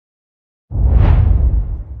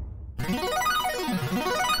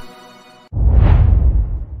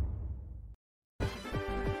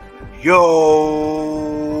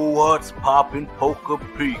Yo, what's poppin', Poke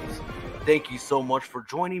Peeps? Thank you so much for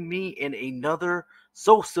joining me in another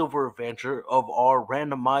SoulSilver adventure of our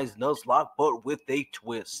randomized Nuzlocke, but with a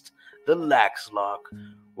twist, the Laxlocke,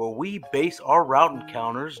 where we base our route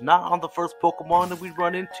encounters not on the first Pokemon that we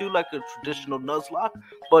run into like a traditional Nuzlocke,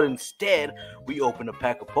 but instead we open a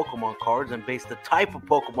pack of Pokemon cards and base the type of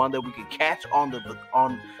Pokemon that we can catch on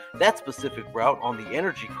that specific route on the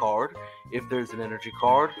energy card, if there's an energy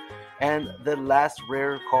card, and the last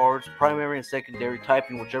rare cards, primary and secondary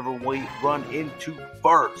typing, whichever we run into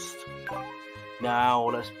first. Now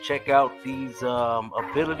let's check out these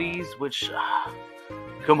abilities, which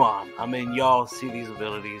come on, I mean, y'all see these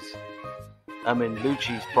abilities. I mean,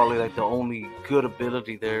 Lucci's probably like the only good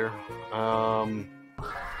ability there.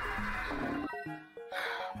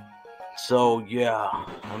 So yeah,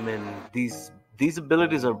 I mean, these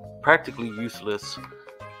abilities are practically useless.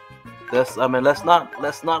 Let's not lie.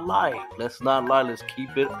 Let's not lie. Let's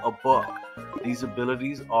keep it a buck. These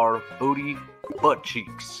abilities are booty butt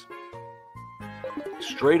cheeks.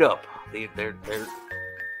 Straight up, they're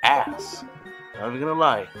ass. Not even gonna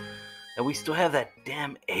lie. And we still have that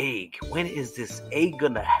damn egg. When is this egg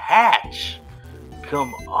gonna hatch?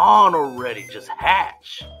 Come on already, just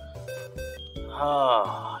hatch.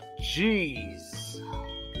 Ah, jeez.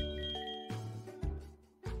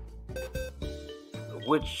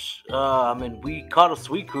 Which, I mean, we caught a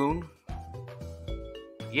Suicune.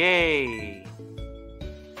 Yay.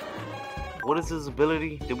 What is his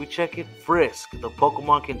ability? Did we check it? Frisk. The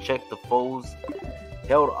Pokemon can check the foe's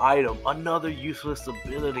held item. Another useless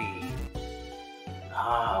ability.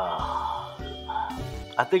 I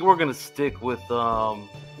think we're gonna stick with, I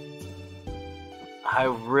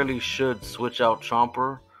really should switch out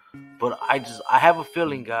Chomper. But I have a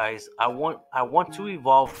feeling, guys. I want to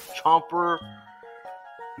evolve Chomper,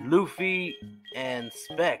 Luffy, and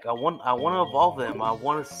Spec. I want to evolve them. I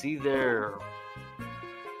want to see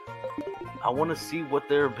what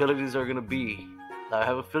their abilities are gonna be. I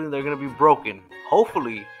have a feeling they're gonna be broken.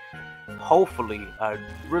 Hopefully, I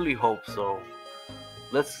really hope so.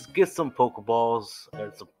 Let's get some Pokeballs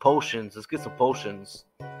and some potions. Let's get some potions.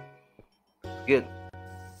 Get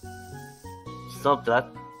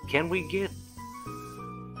something. Can we get?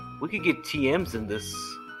 We could get TMs in this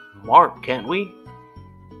mart, can't we?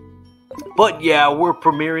 But yeah, we're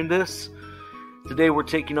premiering this. Today we're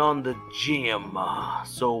taking on the gym.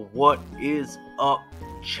 So what is up,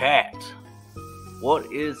 chat?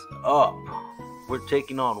 What is up? We're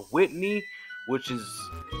taking on Whitney, which is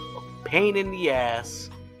a pain in the ass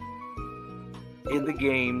in the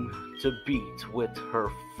game to beat with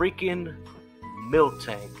her freaking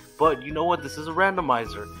Miltank. But you know what? This is a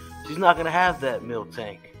randomizer. She's not going to have that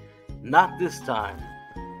Miltank. Not this time.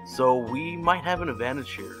 So we might have an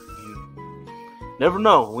advantage here. Never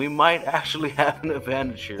know. We might actually have an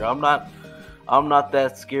advantage here. I'm not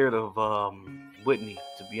that scared of Whitney,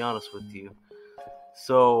 to be honest with you.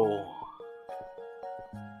 So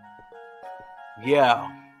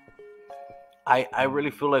yeah, I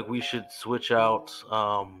really feel like we should switch out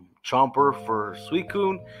Chomper for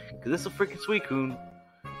Suicune, because it's a freaking Suicune.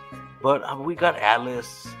 But we got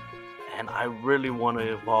Atlas, and I really want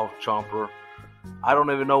to evolve Chomper. I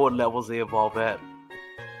don't even know what levels they evolve at.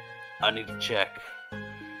 I need to check.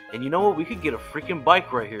 And you know what? We could get a freaking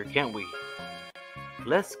bike right here, can't we?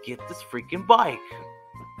 Let's get this freaking bike.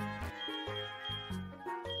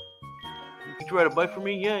 Could you ride a bike for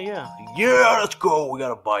me? Yeah, let's go. We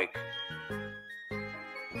got a bike.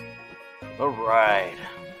 Alright.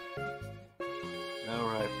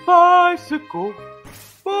 Bicycle.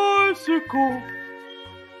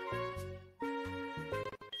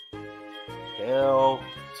 Hell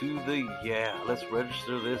to the yeah. Let's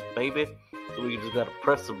register this baby. So we just gotta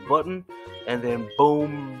press a button and then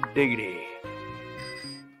boom diggity.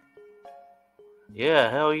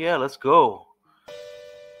 Yeah, hell yeah, let's go.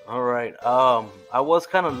 Alright, I was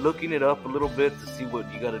kind of looking it up a little bit to see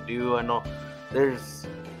what you gotta do. I know there's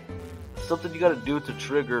something you gotta do to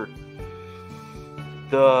trigger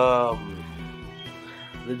the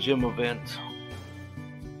gym event.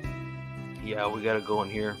 Yeah, we gotta go in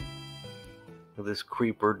here with this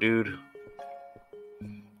creeper dude.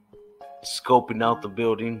 Scoping out the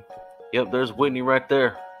building. Yep, there's Whitney right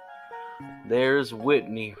there. There's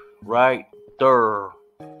Whitney right there.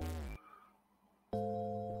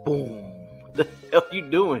 Boom. What the hell you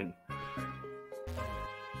doing?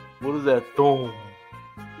 What is that thump?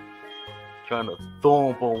 Trying to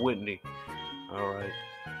thump on Whitney. Alright.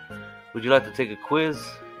 Would you like to take a quiz?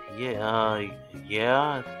 Yeah.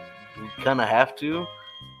 We kind of have to.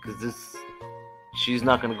 Because she's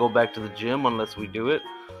not going to go back to the gym unless we do it.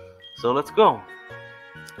 So let's go.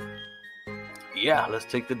 Yeah, let's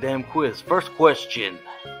take the damn quiz. First question.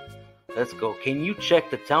 Let's go. Can you check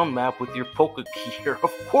the town map with your Pokegear?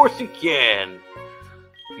 Of course you can.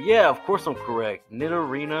 Yeah, of course I'm correct.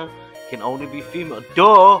 Nidorina can only be female.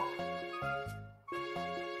 Duh!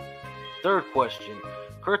 Third question.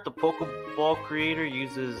 Kurt, the Pokeball creator,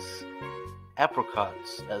 uses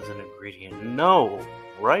apricots as an ingredient. No.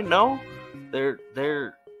 Right? No? They're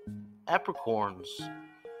apricorns.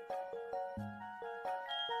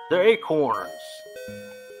 They're acorns.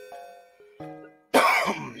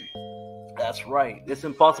 That's right. It's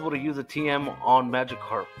impossible to use a TM on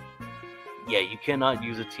Magikarp. Yeah, you cannot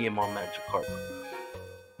use a TM on Magikarp.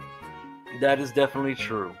 That is definitely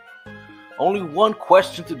true. Only one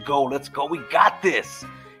question to go. Let's go. We got this.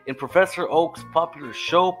 In Professor Oak's popular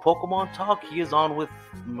show, Pokemon Talk, he is on with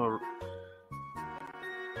Marie?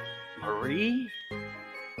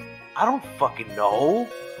 I don't fucking know.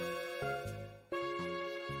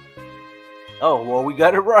 Oh, well, we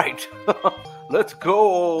got it right. Let's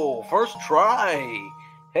go. First try.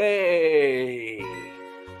 Hey.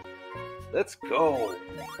 Let's go.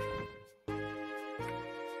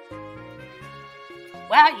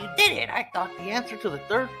 Wow, you did it. I thought the answer to the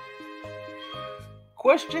third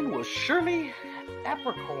question was surely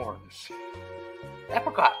apricorns.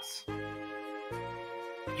 Apricots.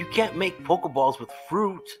 You can't make Pokeballs with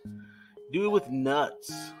fruit. Do it with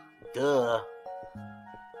nuts. Duh.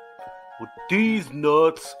 With these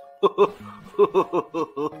nuts.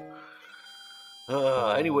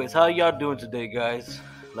 Anyways, how y'all doing today, guys?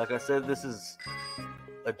 Like I said, this is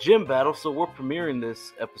a gym battle, so we're premiering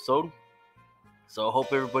this episode. So I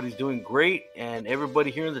hope everybody's doing great, and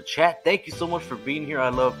everybody here in the chat, thank you so much for being here. I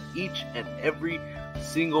love each and every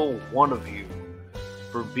single one of you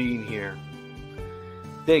for being here.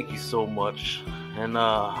 Thank you so much. And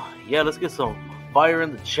yeah, let's get some fire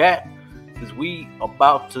in the chat, because we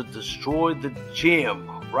about to destroy the gym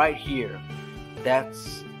right here.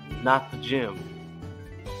 That's not the gym.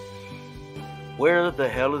 Where the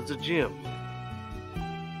hell is the gym?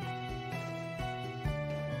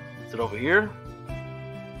 Is it over here?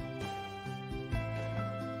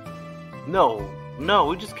 No,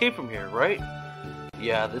 we just came from here, right?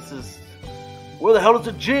 Yeah, this is... Where the hell is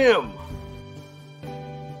the gym?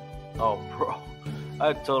 Oh, bro.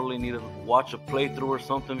 I totally need to watch a playthrough or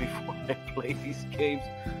something before I play these games.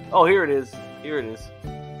 Oh, here it is. Here it is.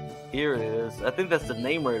 Here it is. I think that's the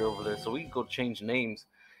name right over there, so we can go change names.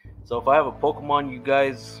 So if I have a Pokemon you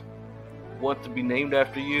guys want to be named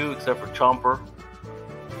after you, except for Chomper,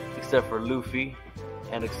 except for Luffy,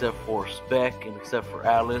 and except for Speck, and except for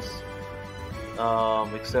Alice,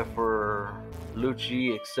 except for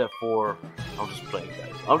Lucci, except for... I'm just playing,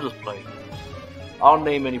 guys. I'm just playing. I'll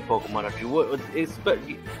name any Pokemon after you.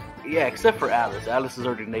 Yeah, except for Alice. Alice is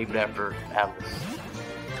already named after Alice.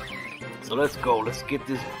 So let's go. Let's get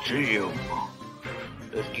this gym.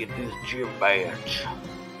 Let's get this gym badge.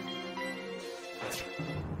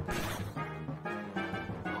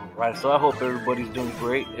 Alright, so I hope everybody's doing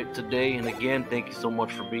great today. And again, thank you so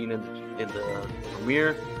much for being in the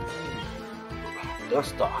premiere.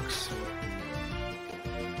 Dustox.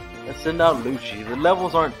 Let's send out Lucci. The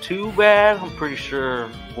levels aren't too bad, I'm pretty sure.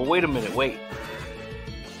 Well, wait a minute, wait.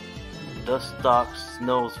 Dustox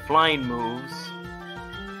knows flying moves.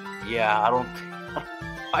 Yeah, I don't...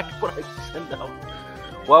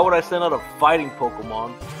 Why would I send out a fighting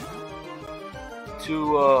Pokemon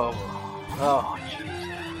to, oh, jeez.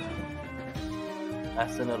 I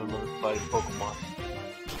sent out another fighting Pokemon.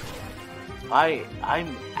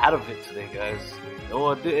 I'm out of it today, guys.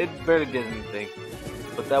 Oh, it barely did anything.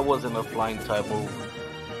 But that wasn't a flying type move.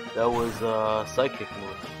 That was a psychic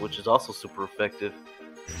move, which is also super effective.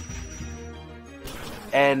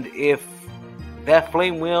 And if that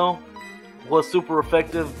flame wheel was super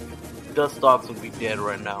effective, Dustox would be dead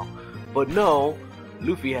right now. But no,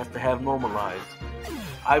 Luffy has to have normalized.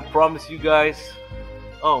 I promise you guys.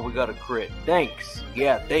 Oh, we got a crit. Thanks.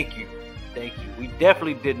 Yeah, thank you. Thank you. We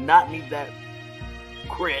definitely did not need that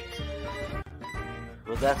crit.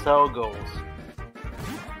 But that's how it goes.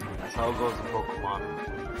 That's how it goes in Pokemon.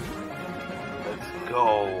 Let's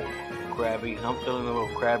go. Crabby. I'm feeling a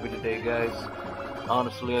little crabby today, guys.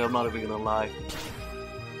 Honestly, I'm not even gonna lie.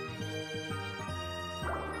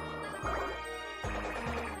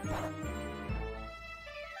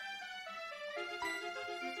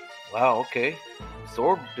 Wow, okay.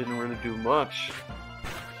 Sword didn't really do much.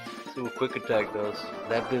 Let's see what Quick Attack does.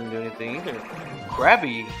 That didn't do anything either.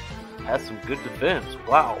 Krabby has some good defense.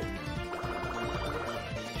 Wow.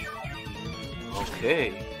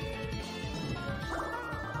 Okay.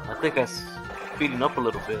 I think I'm speeding up a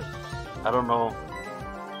little bit. I don't know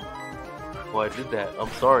why I did that. I'm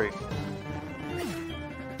sorry.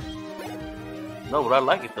 No, but I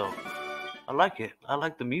like it though. I like it. I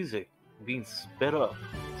like the music being sped up.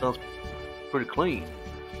 Sounds pretty clean.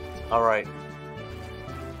 All right.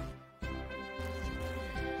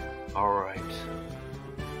 All right.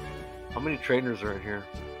 How many trainers are in here?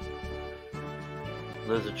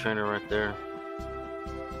 There's a trainer right there.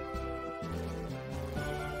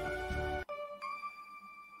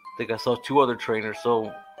 I think I saw 2 other trainers,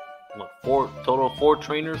 so what, 4 total of 4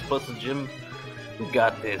 trainers plus the gym. We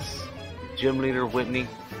got this. Gym leader Whitney.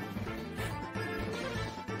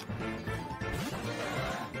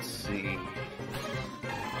 Let's see.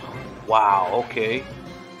 Wow, okay.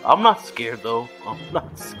 I'm not scared though. I'm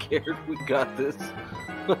not scared. We got this.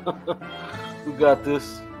 We got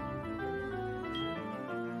this.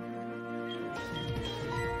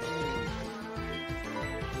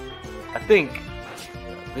 I think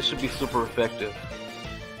this should be super effective.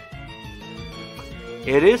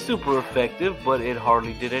 It is super effective, but it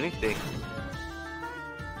hardly did anything.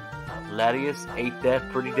 Latias ate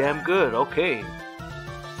that pretty damn good. Okay.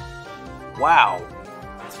 Wow.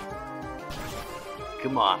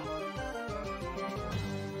 Come on.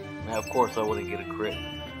 Now, of course, I wouldn't get a crit.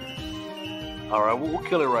 Alright, we'll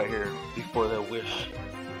kill it right here before that wish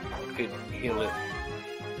could heal it.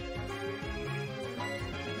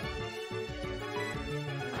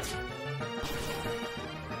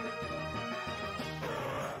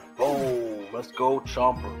 Oh, let's go,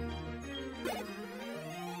 Chomper.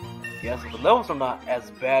 Yes, the levels are not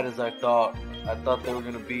as bad as I thought. I thought they were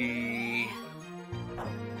gonna be. I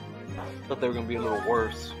thought they were gonna be a little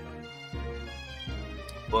worse.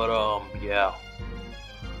 But yeah.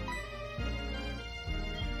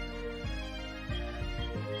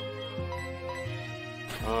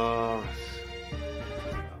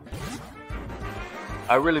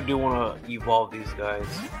 I really do want to evolve these guys.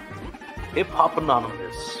 Hip Hop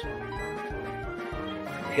Anonymous.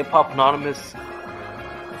 Hip Hop Anonymous,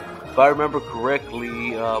 if I remember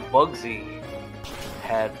correctly, Bugsy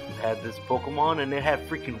had this Pokemon and it had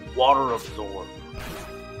freaking water absorb.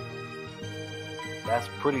 That's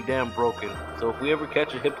pretty damn broken. So if we ever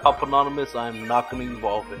catch a Hip Hop Anonymous, I'm not going to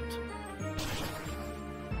evolve it.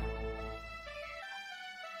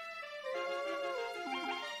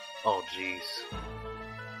 Oh jeez.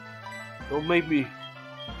 Don't make me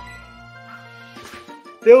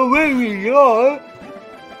yawn.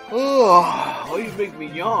 Oh, why you make me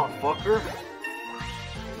yawn, fucker?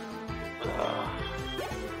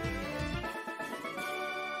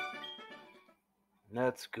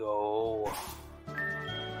 Let's go.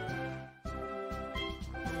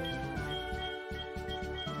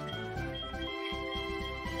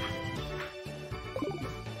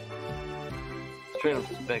 Straight up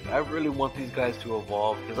spec. I really want these guys to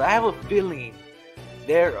evolve because I have a feeling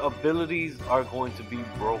their abilities are going to be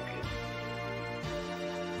broken.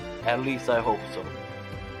 At least I hope so.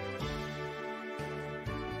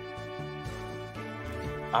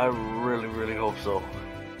 I really, really hope so.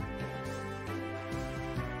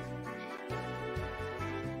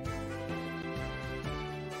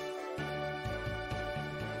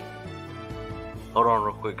 Hold on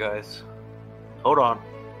real quick, guys. Hold on.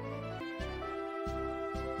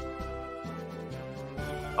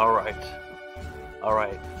 Alright.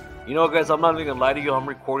 Alright. You know, guys, I'm not even gonna lie to you. I'm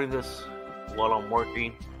recording this while I'm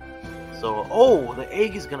working. So, oh, the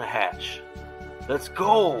egg is gonna hatch. Let's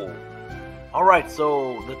go. Alright,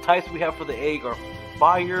 so the types we have for the egg are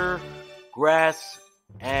fire, grass,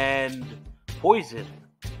 and poison.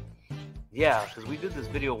 Yeah, because we did this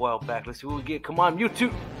video a while back. Let's see what we get. Come on,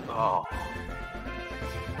 YouTube. Oh.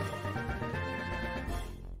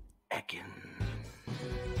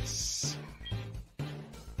 Ekans.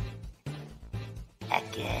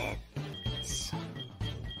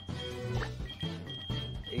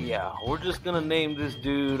 Yeah, we're just gonna name this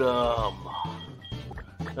dude,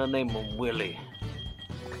 gonna name him Willie.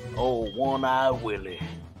 Oh, One-Eye Willie.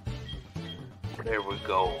 There we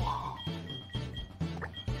go.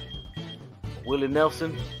 Willie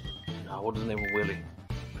Nelson? No, we'll just name him Willie.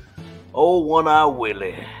 Oh, One-Eye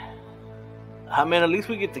Willie. I mean, at least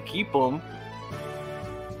we get to keep him.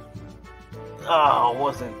 Oh,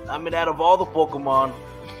 wasn't. I mean, out of all the Pokemon,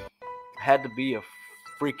 had to be a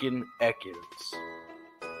freaking Ekans.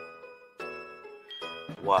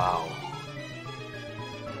 Wow.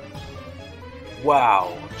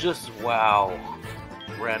 Wow. Just wow.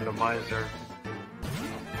 Randomizer.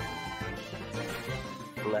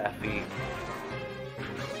 Flaffy.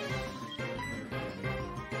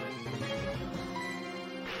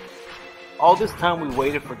 All this time we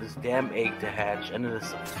waited for this damn egg to hatch, and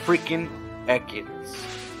it's a freaking Ekans.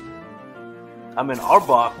 I mean,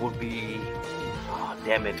 Arbok would be... Oh,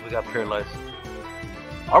 damn it, we got paralyzed.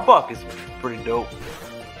 Arbok is pretty dope.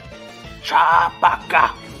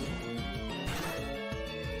 Chabaka.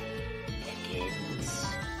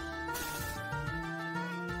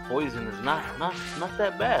 Poison is not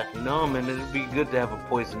that bad, you know. I mean, it'd be good to have a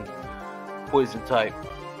poison type.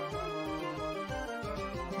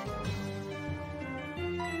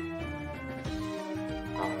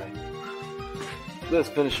 Alright, let's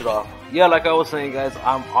finish it off. Yeah, like I was saying, guys,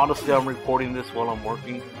 I'm recording this while I'm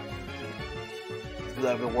working, because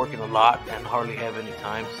I've been working a lot and hardly have any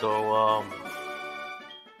time. So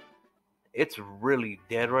it's really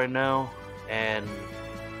dead right now, and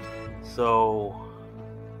so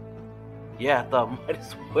yeah, I thought I might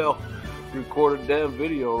as well record a damn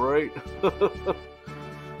video, right?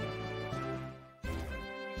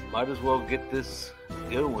 Might as well get this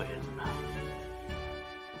going.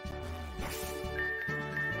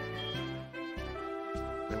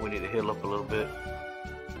 Then we need to heal up a little bit.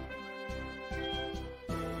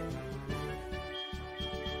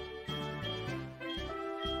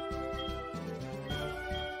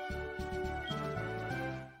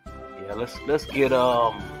 Yeah, let's get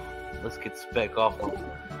Speck off of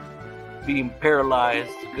being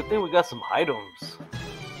paralyzed. Good thing we got some items.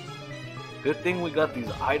 Good thing we got these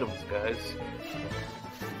items, guys.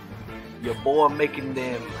 Your boy making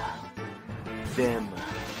them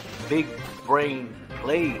big brain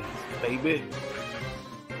plays, baby.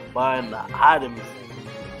 Buying the items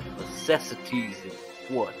and necessities and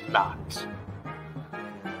whatnot.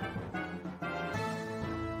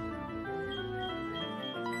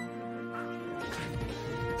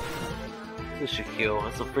 This should kill.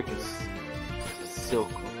 That's a freaking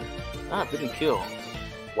silk. Ah, it didn't kill.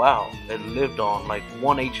 Wow, it lived on like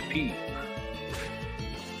 1 HP.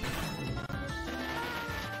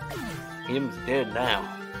 Him's dead now.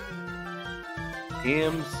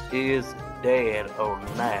 Hims is dead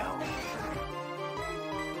now.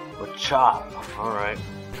 But Chop, alright.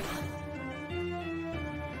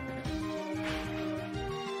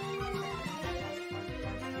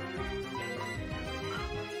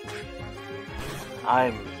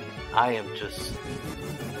 I am just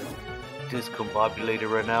discombobulated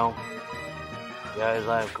right now. Guys,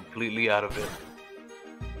 I am completely out of it.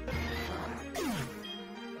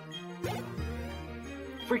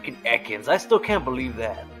 Freaking Ekans. I still can't believe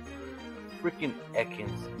that. Freaking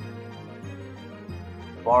Ekans.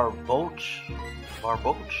 Barboach?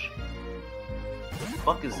 Barboach? What the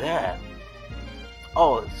fuck is that?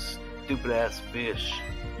 Oh, stupid ass fish.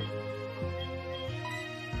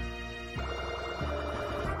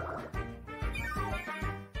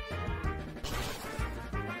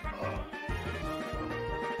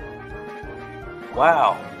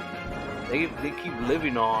 Wow, they keep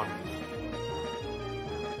living on.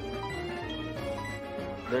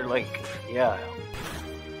 They're like, yeah,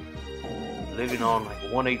 living on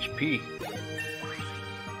like 1 HP.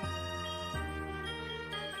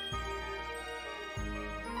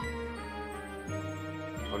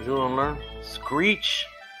 What are you gonna learn? Screech?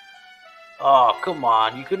 Oh, come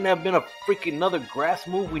on, you couldn't have been a freaking another grass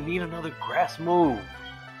move. We need another grass move.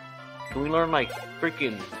 Can we learn like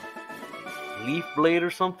freaking Leaf Blade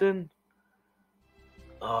or something?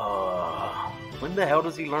 When the hell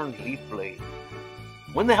does he learn Leaf Blade?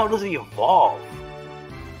 When the hell does he evolve?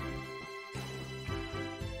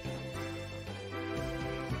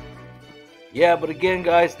 Yeah, but again,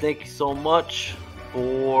 guys, thank you so much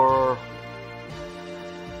for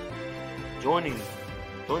joining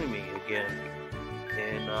me again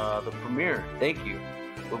in the premiere. Thank you.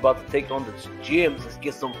 We're about to take on the gyms. Let's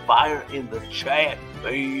get some fire in the chat,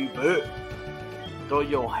 baby. Throw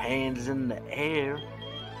your hands in the air.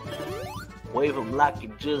 Wave them like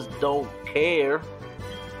you just don't care.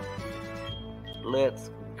 Let's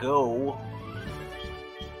go.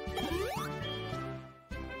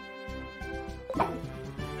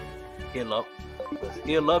 Heal up. Let's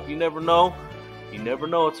heal up. You never know. You never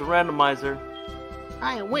know. It's a randomizer.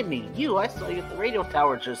 Hi, Whitney. I saw you at the radio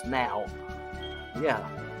tower just now. Yeah.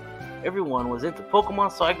 Everyone was into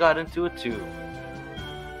Pokemon, so I got into it too.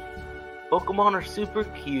 Pokemon are super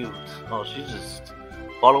cute. Oh, she's just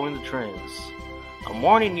following the trends. I'm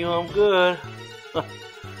warning you, I'm good.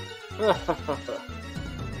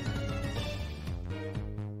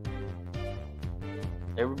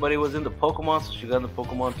 Everybody was into Pokemon, so she got into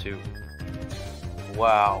Pokemon too.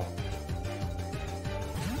 Wow.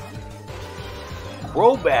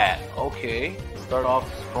 Crobat. Okay. Start off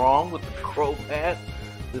strong with the Crobat.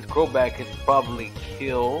 This Crobat can probably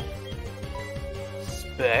kill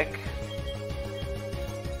Speck.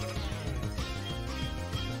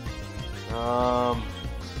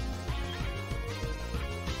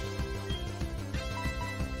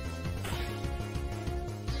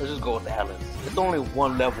 Let's just go with Alice. It's only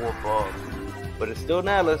one level above, but it's still an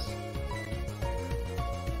Alice.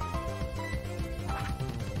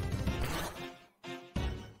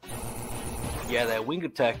 Yeah, that wing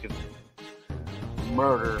attack could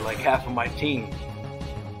murder like half of my team.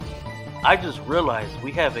 I just realized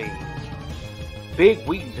we have a big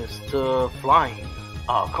weakness to flying.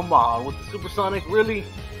 Oh, come on, with the supersonic, really?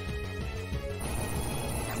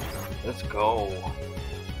 Let's go.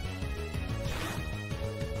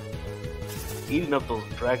 Eating up those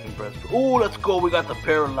dragon breaths. Oh, let's go, we got the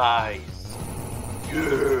paralyze.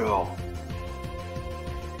 Yeah.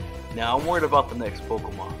 Now, I'm worried about the next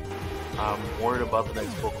Pokemon.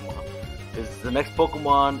 The next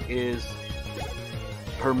Pokemon is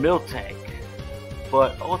her Miltank.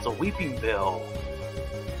 But, oh, it's a Weeping Bell.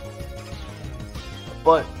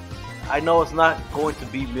 But, I know it's not going to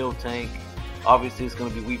be Miltank. Obviously, it's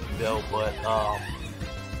going to be Weeping Bell, but,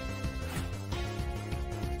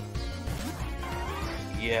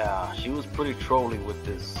 yeah, she was pretty trolly with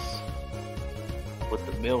this, with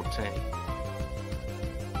the Miltank.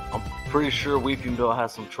 I'm pretty sure Weeping Bell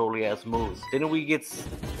has some trolly-ass moves. Didn't we get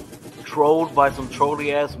trolled by some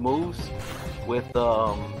trolly-ass moves with,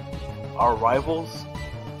 our rivals?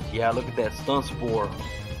 Yeah, look at that Stun Spore.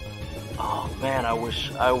 Oh man, I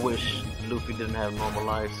wish Luffy didn't have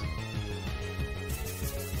Normalize.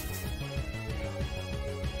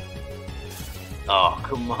 Oh,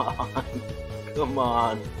 come on. Come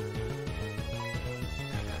on.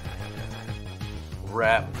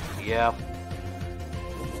 Wrap. Yep.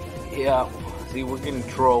 Yeah. See, we're getting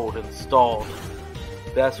trolled and stalled.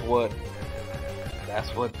 That's what's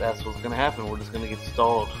gonna happen. We're just gonna get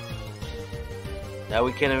stalled. Now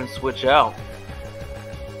we can't even switch out.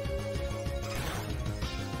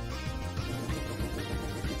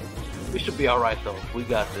 We should be alright though. We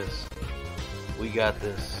got this. We got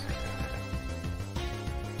this.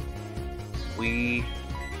 We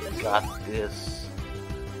got this.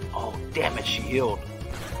 Oh, damn it, she healed.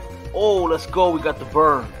 Oh, let's go. We got the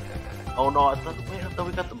burn. Oh no, I thought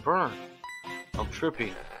we got the burn. I'm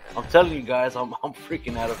tripping. I'm telling you guys, I'm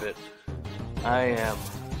freaking out of it. I am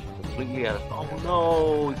completely out of it. Oh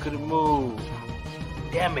no, we couldn't move.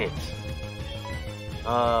 Damn it.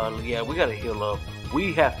 Yeah, we gotta heal up.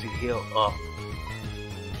 We have to heal up.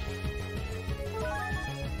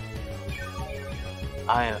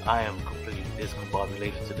 I am completely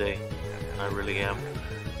discombobulated today. I really am.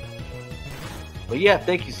 But yeah,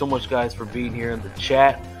 thank you so much guys for being here in the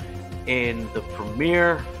chat, in the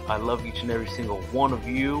premiere. I love each and every single one of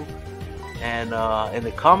you. And in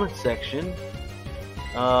the comment section,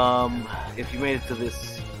 if you made it to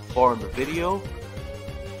this far in the video,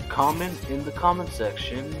 comment in the comment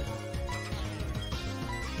section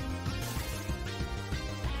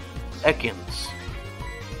Ekans.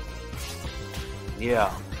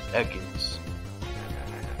 Yeah, Ekans.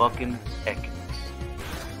 Fucking Ekans.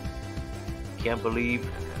 Can't believe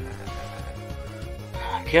it.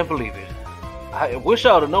 I wish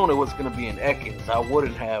I would have known it was going to be an Ekans. I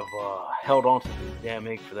wouldn't have held on to this damn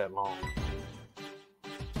egg for that long.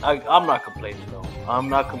 I'm not complaining though. I'm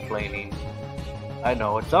not complaining. I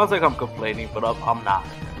know, it sounds like I'm complaining, but I'm not.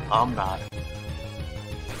 I'm not.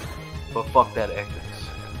 But fuck that Ekans.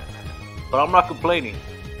 But I'm not complaining.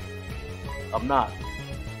 I'm not.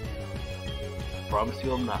 Promise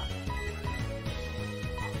you I'm not.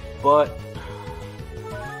 But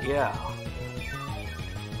yeah,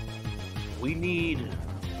 we need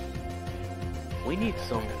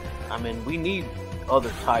some, I mean, we need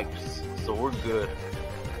other types, so we're good.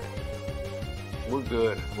 We're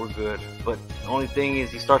good. But the only thing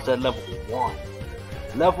is he starts at level 1.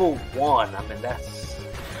 Level 1, I mean, that's,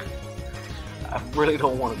 I really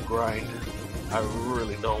don't want to grind. I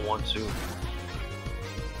really don't want to.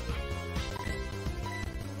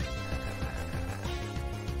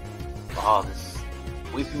 Oh, this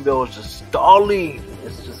Weeping Bell is just stalling.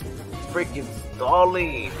 It's just freaking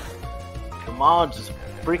stalling. Come on, just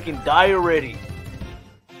freaking die already.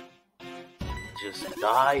 Just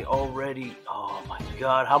die already. Oh my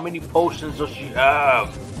god, how many potions does she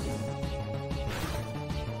have?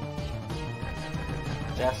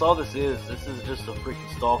 That's all this is. This is just a freaking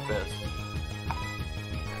stall fest.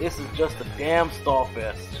 This is just a damn stall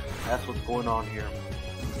fest. That's what's going on here.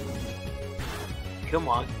 Come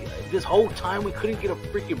on, this whole time we couldn't get a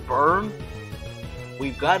freaking burn?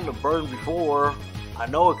 We've gotten a burn before. I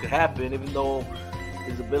know it could happen, even though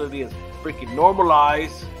his ability is freaking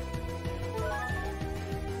normalized.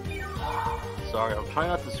 Sorry, I'm trying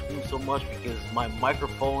not to scream so much because my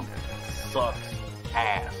microphone sucks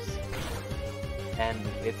ass. And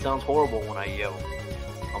it sounds horrible when I yell.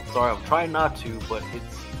 I'm sorry, I'm trying not to, but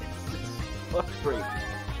it's frustrating.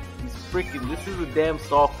 freaking, this is a damn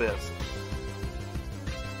stall fest.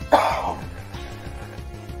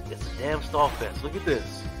 It's a damn stall fest. Look at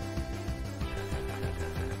this.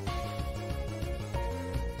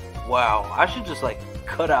 Wow, I should just like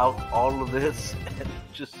cut out all of this and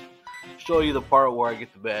just show you the part where I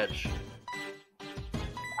get the badge.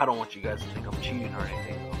 I don't want you guys to think I'm cheating or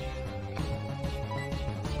anything.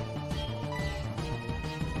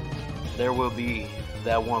 There will be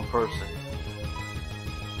that one person.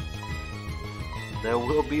 There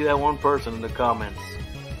will be that one person in the comments.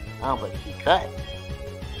 Oh, but he cut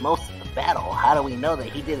most of the battle. How do we know that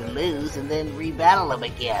he didn't lose and then rebattle him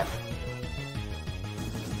again?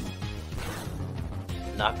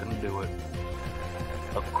 Not gonna do it.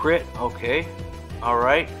 A crit, okay.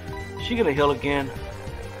 Alright. She gonna heal again.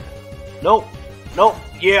 Nope. Nope.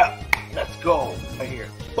 Yeah. Let's go. Right here.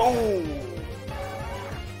 Boom.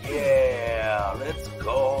 Yeah. Let's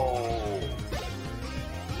go.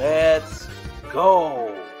 Let's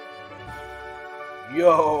go.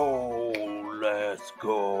 Yo. Let's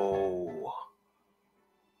go.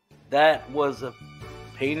 That was a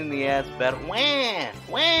pain in the ass battle. Wham!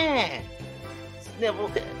 Wham!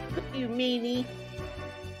 Snivel, you meanie.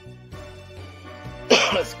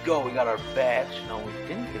 Let's go. We got our badge. No, we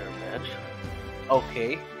didn't get our badge.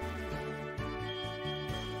 Okay.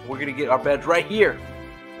 We're gonna get our badge right here.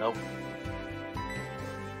 Nope.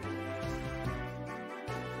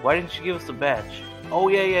 Why didn't she give us the badge? Oh,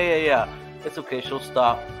 yeah. It's okay. She'll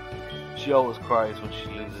stop. She always cries when she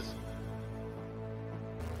loses.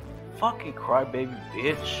 Fucking crybaby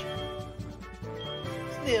bitch.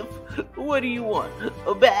 Sniff, what do you want?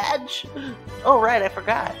 A badge? Oh, right, I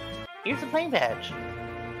forgot. Here's a plain badge.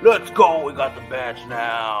 Let's go. We got the badge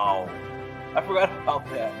now. I forgot about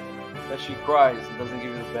that. That she cries and doesn't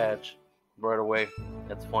give you the badge right away.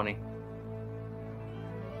 That's funny.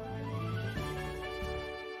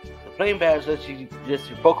 The plain badge lets you just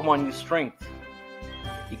your Pokemon use strength.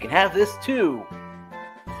 You can have this too.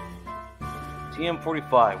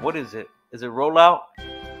 TM45. What is it? Is it rollout?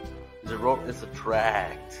 Is it roll? It's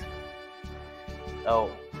attract. Oh.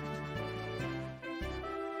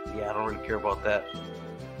 Yeah, I don't really care about that.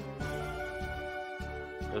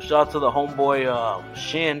 So shout out to the homeboy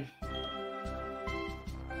Shin.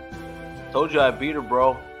 Told you I beat her,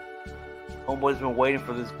 bro. Homeboy's been waiting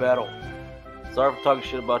for this battle. Sorry for talking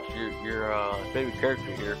shit about your favorite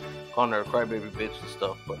character here, calling her a crybaby bitch and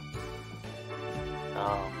stuff, but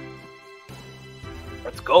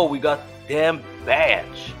let's go. We got the damn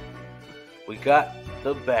badge. We got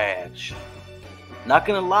the badge. Not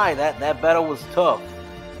gonna lie, that battle was tough.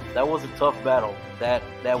 That was a tough battle.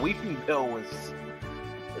 That Weeping Bell was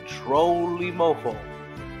a trolly mofo.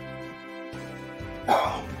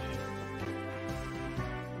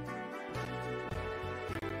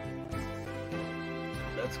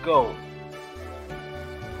 Let's go.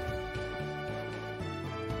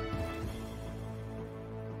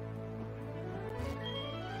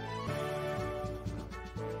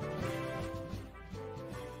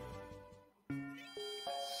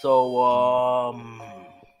 So,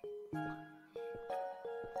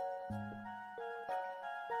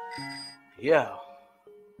 yeah.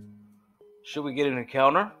 Should we get an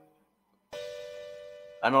encounter?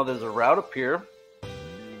 I know there's a route up here.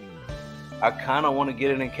 I kind of want to get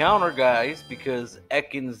an encounter, guys, because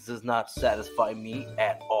Ekans does not satisfy me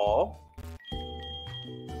at all.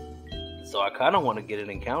 So I kind of want to get an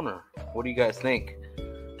encounter. What do you guys think?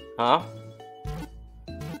 Huh?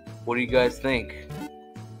 What do you guys think?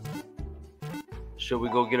 Should we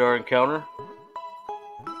go get our encounter?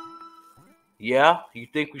 Yeah? You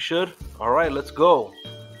think we should? Alright, let's go.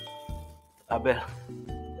 I bet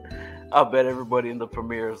everybody in the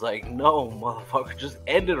premiere is like, no, motherfucker, just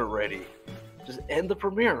end it already. Just end the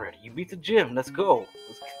premiere already. You beat the gym. Let's go.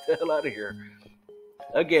 Let's get the hell out of here.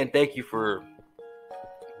 Again, thank you for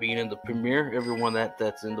being in the premiere. Everyone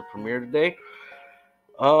that's in the premiere today.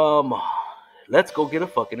 Let's go get a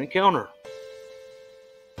fucking encounter.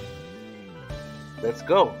 Let's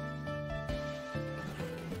go.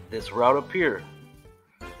 This route up here.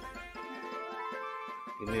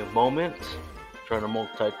 Give me a moment. Trying to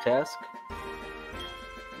multitask.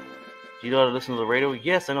 Do you know how to listen to the radio?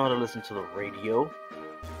 Yes, I know how to listen to the radio.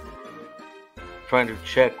 Trying to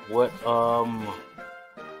check what,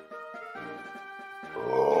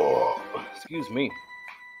 excuse me.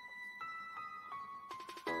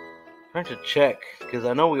 Trying to check, because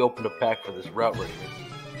I know we opened a pack for this route right here.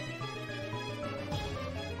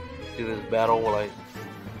 Do this battle while I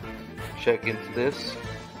check into this.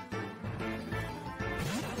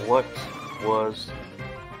 What was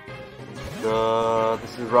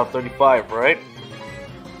this is Route 35, right?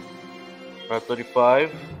 Route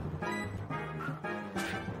 35.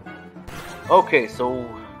 Okay, so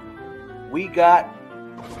we got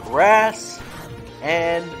grass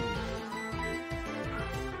and...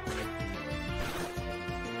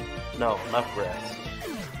 No, not grass.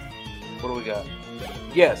 What do we got?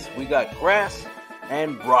 Yes, we got grass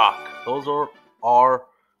and rock. Those are our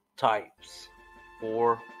types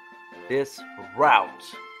for this route.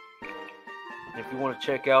 If you want to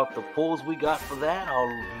check out the pulls we got for that,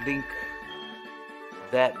 I'll link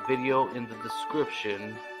that video in the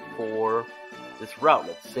description for this route.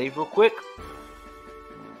 Let's save real quick.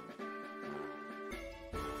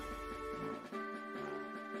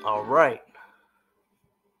 All right.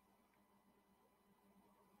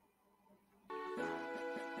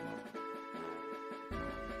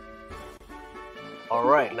 All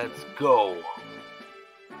right, let's go. Is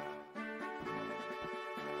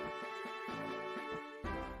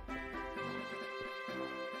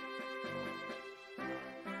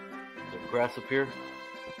there grass up here?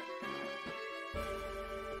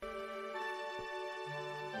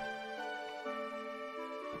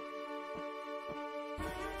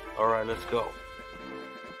 All right, let's go.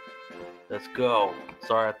 Let's go.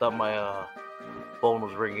 Sorry, I thought my phone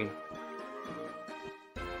was ringing.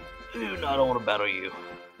 Dude, no, I don't want to battle you.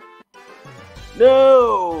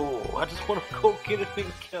 No! I just want to go get an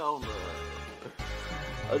encounter.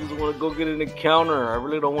 I just want to go get an encounter. I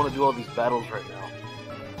really don't want to do all these battles right now.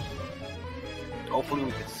 Hopefully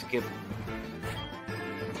we can skip.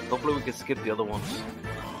 Hopefully we can skip the other ones.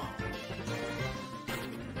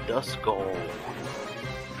 Duskull.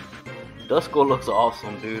 Duskull looks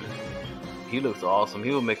awesome, dude. He looks awesome.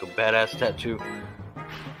 He would make a badass tattoo.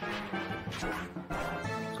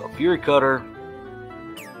 So, Fury Cutter.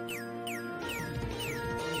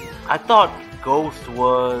 I thought Ghost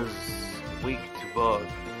was weak to Bug.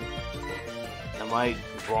 Am I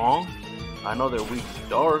wrong? I know they're weak to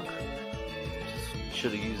Dark.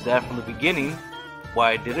 Should have used that from the beginning.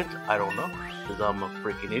 Why I didn't, I don't know. Because I'm a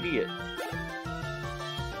freaking idiot.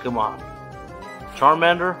 Come on.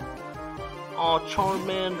 Charmander? Oh,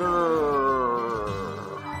 Charmander!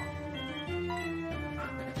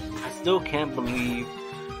 I still can't believe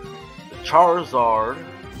the Charizard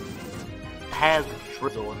has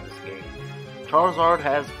Drizzle in this game. Charizard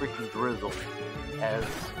has freaking Drizzle as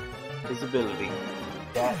his ability.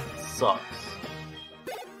 That sucks.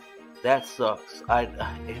 That sucks.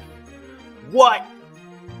 What?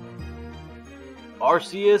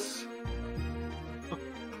 Arceus?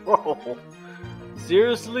 Bro.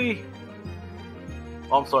 Seriously?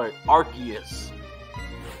 Oh, I'm sorry, Arceus.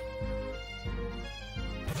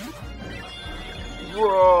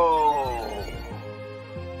 Bro.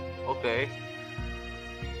 Okay.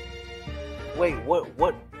 Wait, what?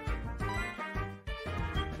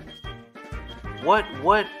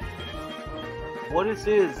 What is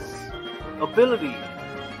his ability?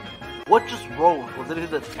 What just rose? Was it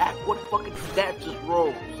his attack? What fucking stat just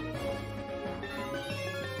rose?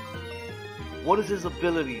 What is his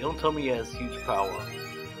ability? Don't tell me he has huge power.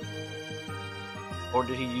 Or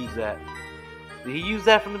did he use that? Did he use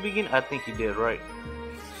that from the beginning? I think he did, right?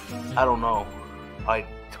 I don't know. I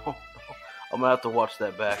don't know. I'm gonna have to watch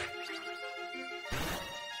that back.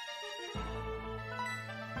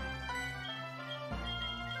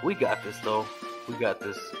 We got this though. We got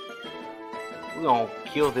this. We're gonna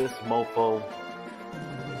kill this mofo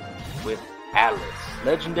with Alice.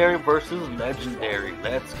 Legendary versus legendary.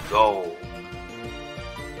 Let's go.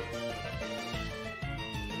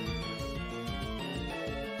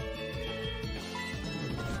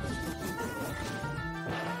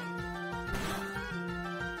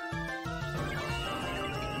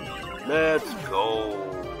 Let's go.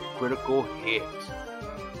 Critical hit.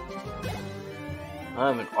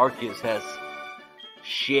 I mean, Arceus has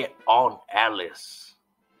shit on Alice.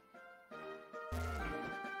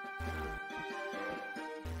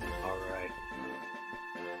 Alright.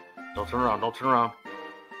 Don't turn around, don't turn around.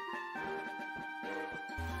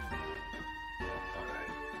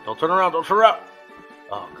 Alright. Don't turn around, don't turn around!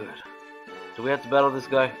 Oh, good. Do we have to battle this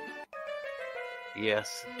guy?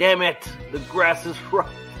 Yes. Damn it! The grass is right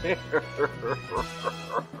there.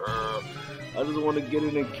 I just want to get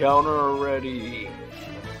an encounter already.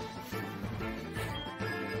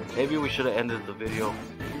 Maybe we should have ended the video.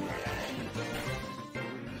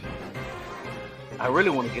 I really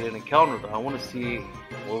want to get an encounter though. I want to see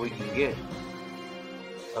what we can get.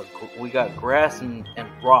 We got grass and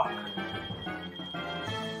rock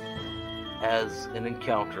as an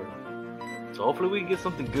encounter. So hopefully we can get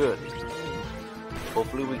something good.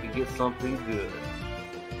 Hopefully we can get something good.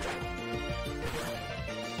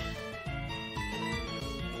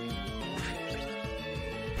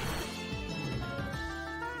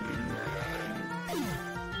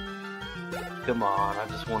 come on. I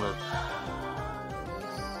just want to...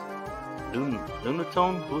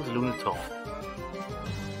 Lunatone? Who's Lunatone?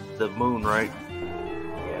 The moon, right?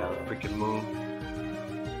 Yeah, the freaking moon.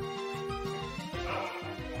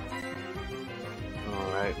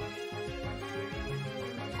 Alright.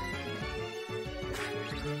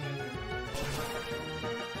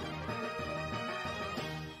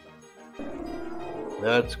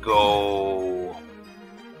 Let's go.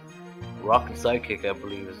 Rock and Sidekick, I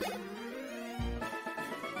believe, is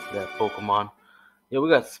that Pokemon. Yeah, we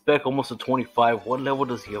got Spec almost a 25. What level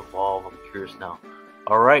does he evolve? I'm curious now.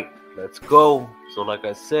 Alright, let's go. So like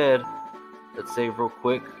I said, let's save real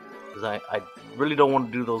quick, because I really don't want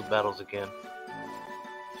to do those battles again.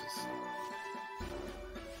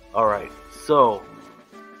 Alright, so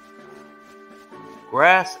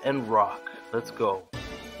Grass and Rock. Let's go.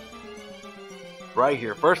 Right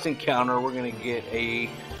here, first encounter, we're gonna get a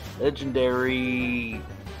legendary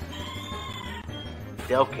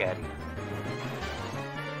Delcatty.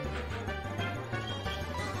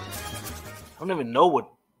 I don't even know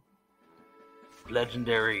what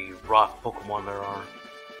legendary rock Pokemon there are.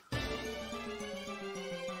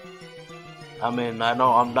 I mean,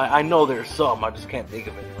 I know there's some. I just can't think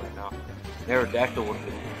of any right now. Aerodactyl would have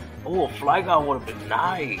been. Oh, a Flygon would have been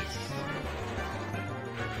nice.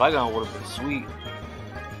 Flygon would have been sweet.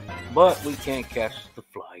 But we can't catch the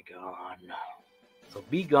Flygon. So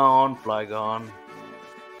be gone, Flygon.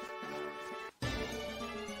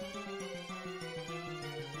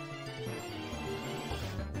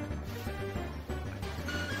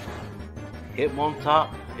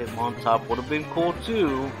 Hitmontop would have been cool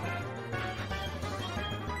too.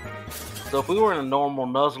 So if we were in a normal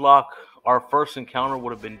Nuzlocke, our first encounter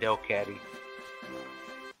would have been Delcatty.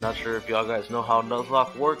 Not sure if y'all guys know how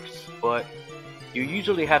Nuzlocke works, but you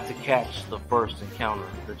usually have to catch the first encounter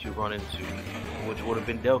that you run into, which would have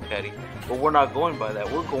been Delcatty. But we're not going by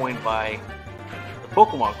that. We're going by the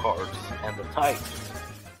Pokemon cards and the types.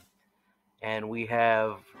 And we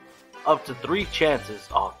have up to 3 chances.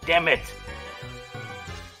 Oh, damn it!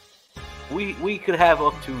 We could have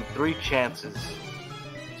up to 3 chances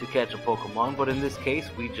to catch a Pokemon, but in this case,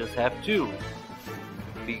 we just have 2.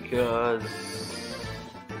 Because,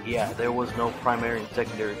 yeah, there was no primary and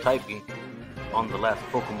secondary typing on the last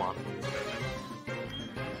Pokemon.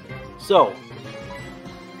 So,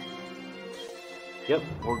 yep,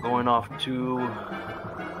 we're going off to...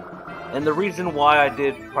 And the reason why I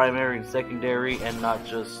did primary and secondary and not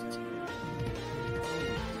just...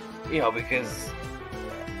 You know, because...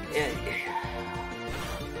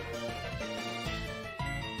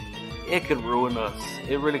 It could ruin us.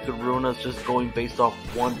 It really could ruin us just going based off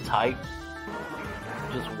one type.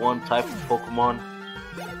 Just one type of Pokemon.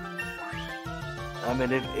 I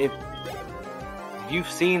mean, if you've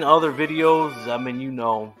seen other videos, I mean, you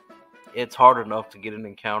know, it's hard enough to get an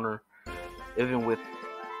encounter, even with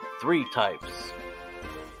 3 types.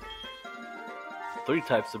 3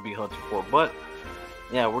 types to be hunted for, but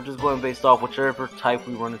yeah, we're just going based off whichever type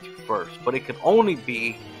we run into first. But it can only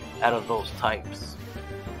be out of those types.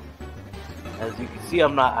 As you can see,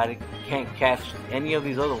 I can't catch any of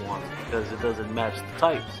these other ones because it doesn't match the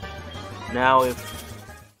types. Now, if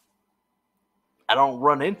I don't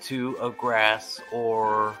run into a grass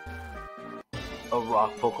or a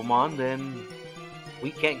rock Pokemon, then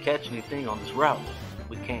we can't catch anything on this route.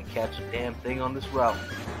 We can't catch a damn thing on this route.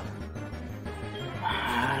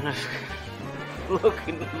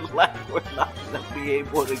 Looking like we're not going to be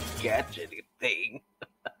able to catch anything.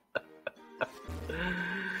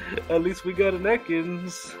 At least we got an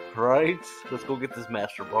Ekans, right? Let's go get this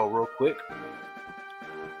Master Ball real quick.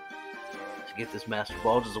 Let's get this Master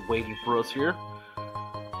Ball just waiting for us here.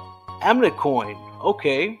 Amulet Coin.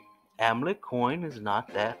 Okay. Amulet Coin is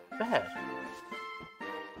not that bad.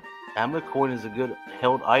 Amulet Coin is a good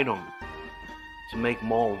held item to make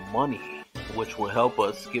more money, which will help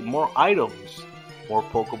us get more items, more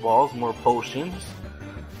Pokeballs, more potions,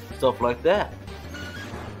 stuff like that.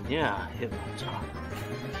 Yeah, Hitmontop.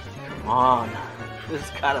 Come on, there's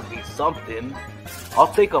gotta be something.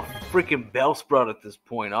 I'll take a freaking Bellsprout at this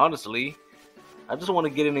point, honestly. I just want to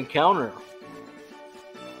get an encounter.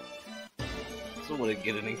 I want to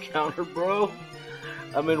get an encounter, bro.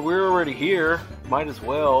 I mean, we're already here. Might as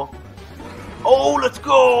well. Oh, let's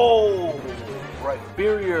go!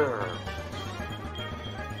 Rhyperior.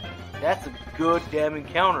 That's a good damn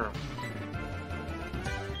encounter.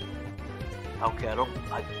 Okay, I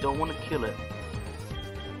don't want to kill it.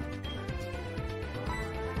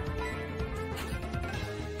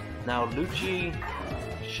 Now, Lucci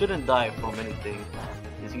shouldn't die from anything,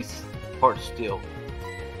 because he's part steel.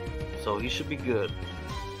 So he should be good.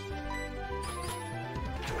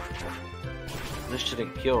 This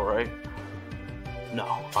shouldn't kill, right? No.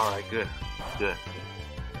 Alright, good. Good.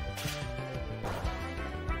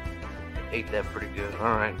 Ate that pretty good.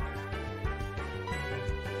 Alright.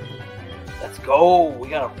 Let's go. We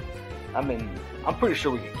gotta... I mean, I'm pretty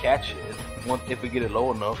sure we can catch it if we get it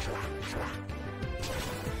low enough.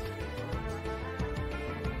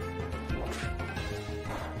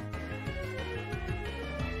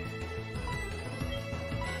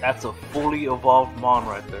 That's a fully evolved Mon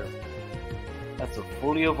right there. That's a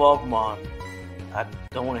fully evolved Mon. I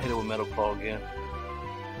don't want to hit it with Metal Claw again.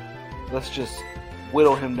 Let's just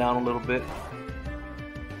whittle him down a little bit.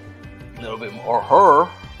 A little bit more. Or her.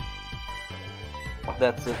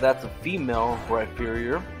 That's a female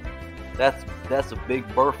Rhyperior. That's a big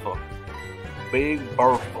Bertha. Big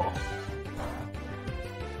Bertha.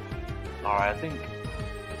 Alright, I think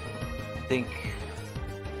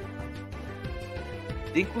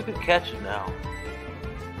we could catch it now.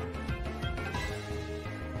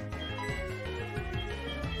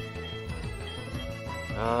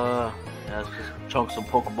 Yeah, let's just chunk some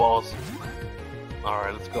Pokeballs.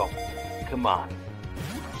 Alright, let's go. Come on.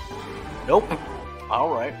 Nope.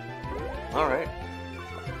 Alright. Alright.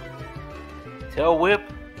 Tail whip.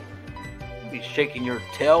 Be shaking your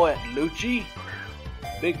tail at Lucci.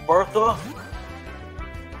 Big Bertha.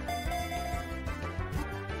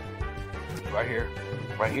 Right here.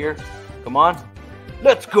 Right here. Come on.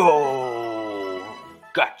 Let's go.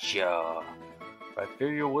 Gotcha.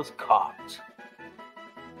 Rhyperior was caught.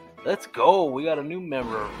 Let's go. We got a new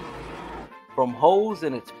member. From hose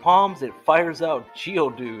in its palms, it fires out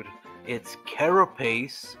Geodude. Its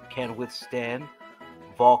carapace can withstand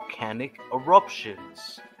volcanic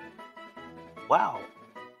eruptions. Wow.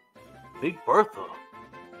 Big Bertha.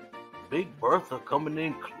 Big Bertha coming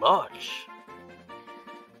in clutch.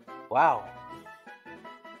 Wow.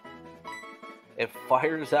 It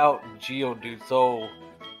fires out Geodude, so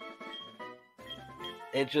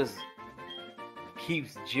it just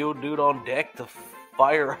keeps Geodude on deck to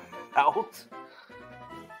fire out.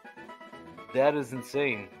 That is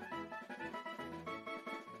insane.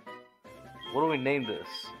 What do we name this?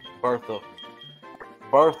 Bertha.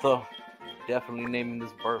 Bertha. Definitely naming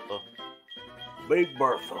this Bertha. Big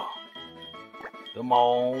Bertha. Come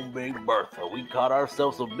on, Big Bertha. We caught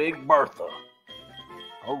ourselves a Big Bertha.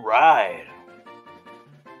 Alright.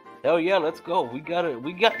 Hell yeah, let's go.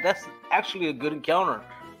 That's actually a good encounter.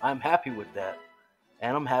 I'm happy with that.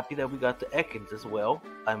 And I'm happy that we got the Ekans as well.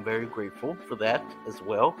 I'm very grateful for that as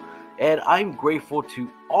well. And I'm grateful to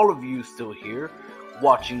all of you still here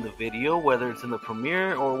watching the video, whether it's in the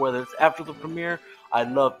premiere or whether it's after the premiere. I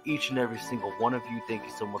love each and every single one of you. Thank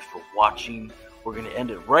you so much for watching. We're going to end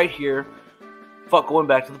it right here. Fuck going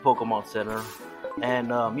back to the Pokemon Center. And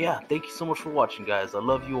yeah, thank you so much for watching, guys. I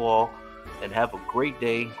love you all. And have a great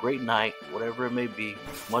day, great night, whatever it may be.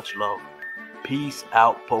 Much love. Peace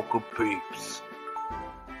out, Poke Peeps.